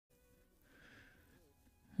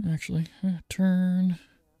Actually, turn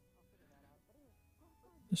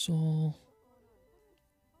this all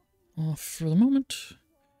off for the moment.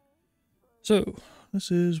 So, this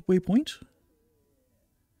is Waypoint.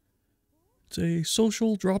 It's a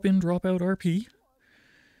social drop-in, drop-out RP.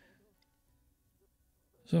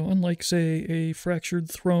 So unlike, say, a Fractured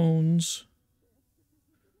Thrones,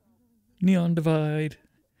 Neon Divide,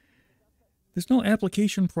 there's no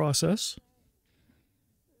application process.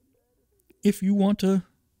 If you want to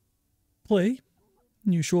play,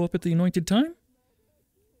 you show up at the anointed time,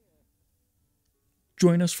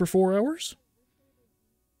 join us for 4 hours.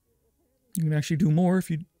 You can actually do more if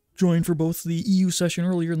you join for both the EU session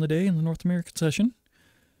earlier in the day and the North American session.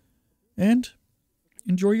 And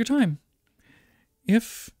enjoy your time.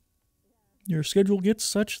 If your schedule gets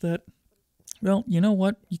such that, well, you know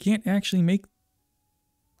what, you can't actually make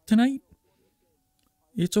tonight,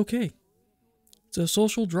 it's okay. It's a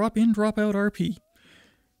social drop-in, drop-out RP.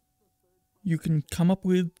 You can come up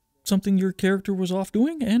with something your character was off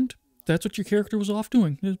doing, and that's what your character was off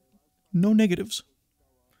doing. There's no negatives.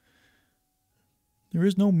 There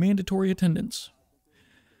is no mandatory attendance.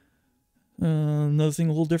 Another thing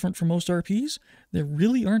a little different from most RPs, there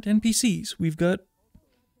really aren't NPCs. We've got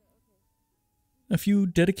a few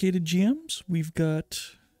dedicated GMs. We've got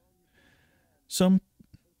some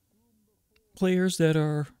players that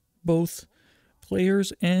are both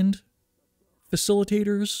players and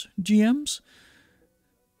facilitators, GMs.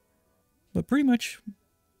 But pretty much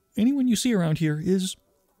anyone you see around here is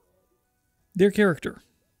their character.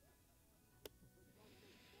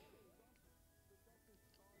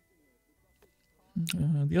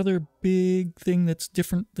 The other big thing that's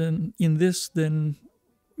different than in this than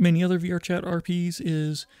many other VRChat RPs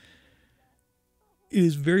is it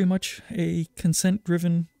is very much a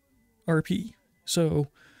consent-driven RP. So,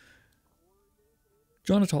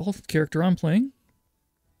 Johnetal, the character I'm playing,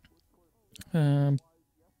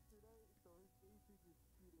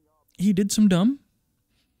 he did some dumb.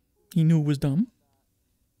 He knew it was dumb.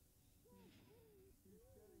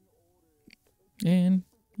 And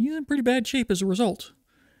he's in pretty bad shape as a result.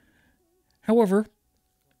 However,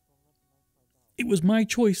 it was my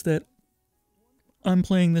choice that I'm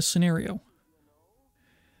playing this scenario.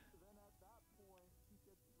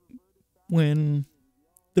 When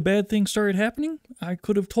the bad things started happening, I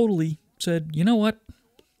could have totally said, you know what?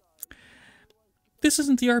 This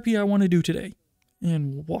isn't the RP I want to do today.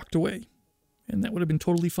 And walked away. And that would have been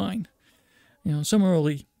totally fine. You know,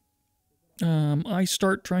 similarly, I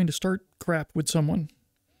start trying to start crap with someone.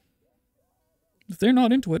 If they're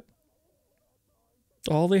not into it,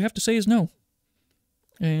 all they have to say is no.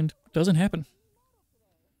 And it doesn't happen.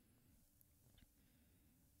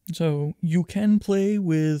 So you can play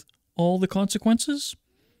with all the consequences,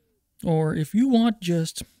 or if you want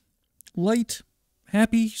just light,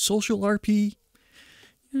 happy, social RP,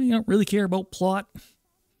 you don't really care about plot.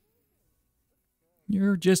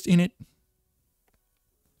 You're just in it.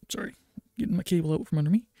 Sorry, getting my cable out from under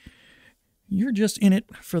me. You're just in it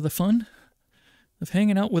for the fun of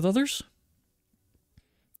hanging out with others,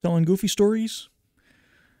 telling goofy stories,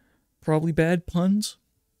 probably bad puns.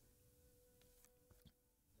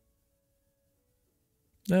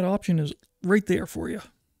 That option is right there for you.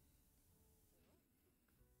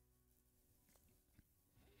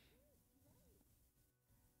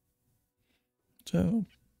 So,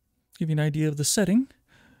 give you an idea of the setting.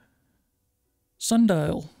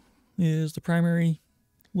 Sundial is the primary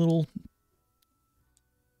little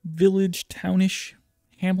village, townish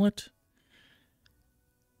hamlet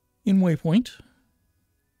in Waypoint.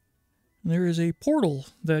 There is a portal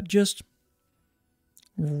that just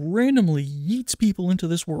randomly yeets people into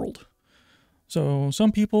this world. So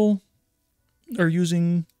some people are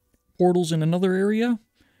using portals in another area,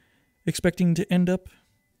 expecting to end up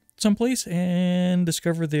someplace, and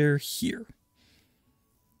discover they're here.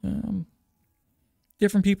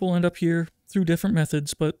 Different people end up here through different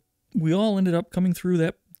methods, but we all ended up coming through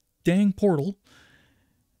that dang portal.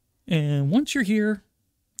 And once you're here,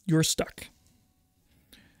 you're stuck.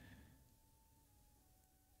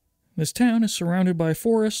 This town is surrounded by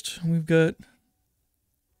forest. We've got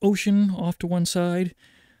ocean off to one side.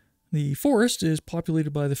 The forest is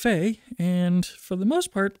populated by the Fae, and for the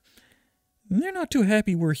most part, they're not too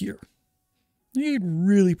happy we're here. They'd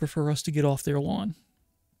really prefer us to get off their lawn.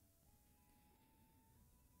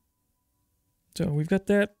 So we've got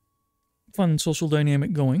that fun social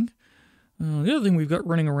dynamic going. The other thing we've got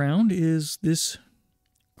running around is this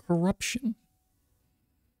corruption.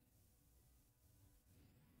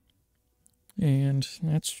 And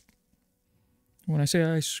that's when I say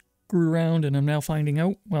I screwed around and I'm now finding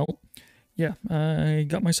out, well, yeah, I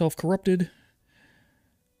got myself corrupted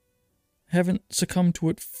haven't succumbed to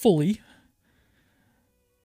it fully.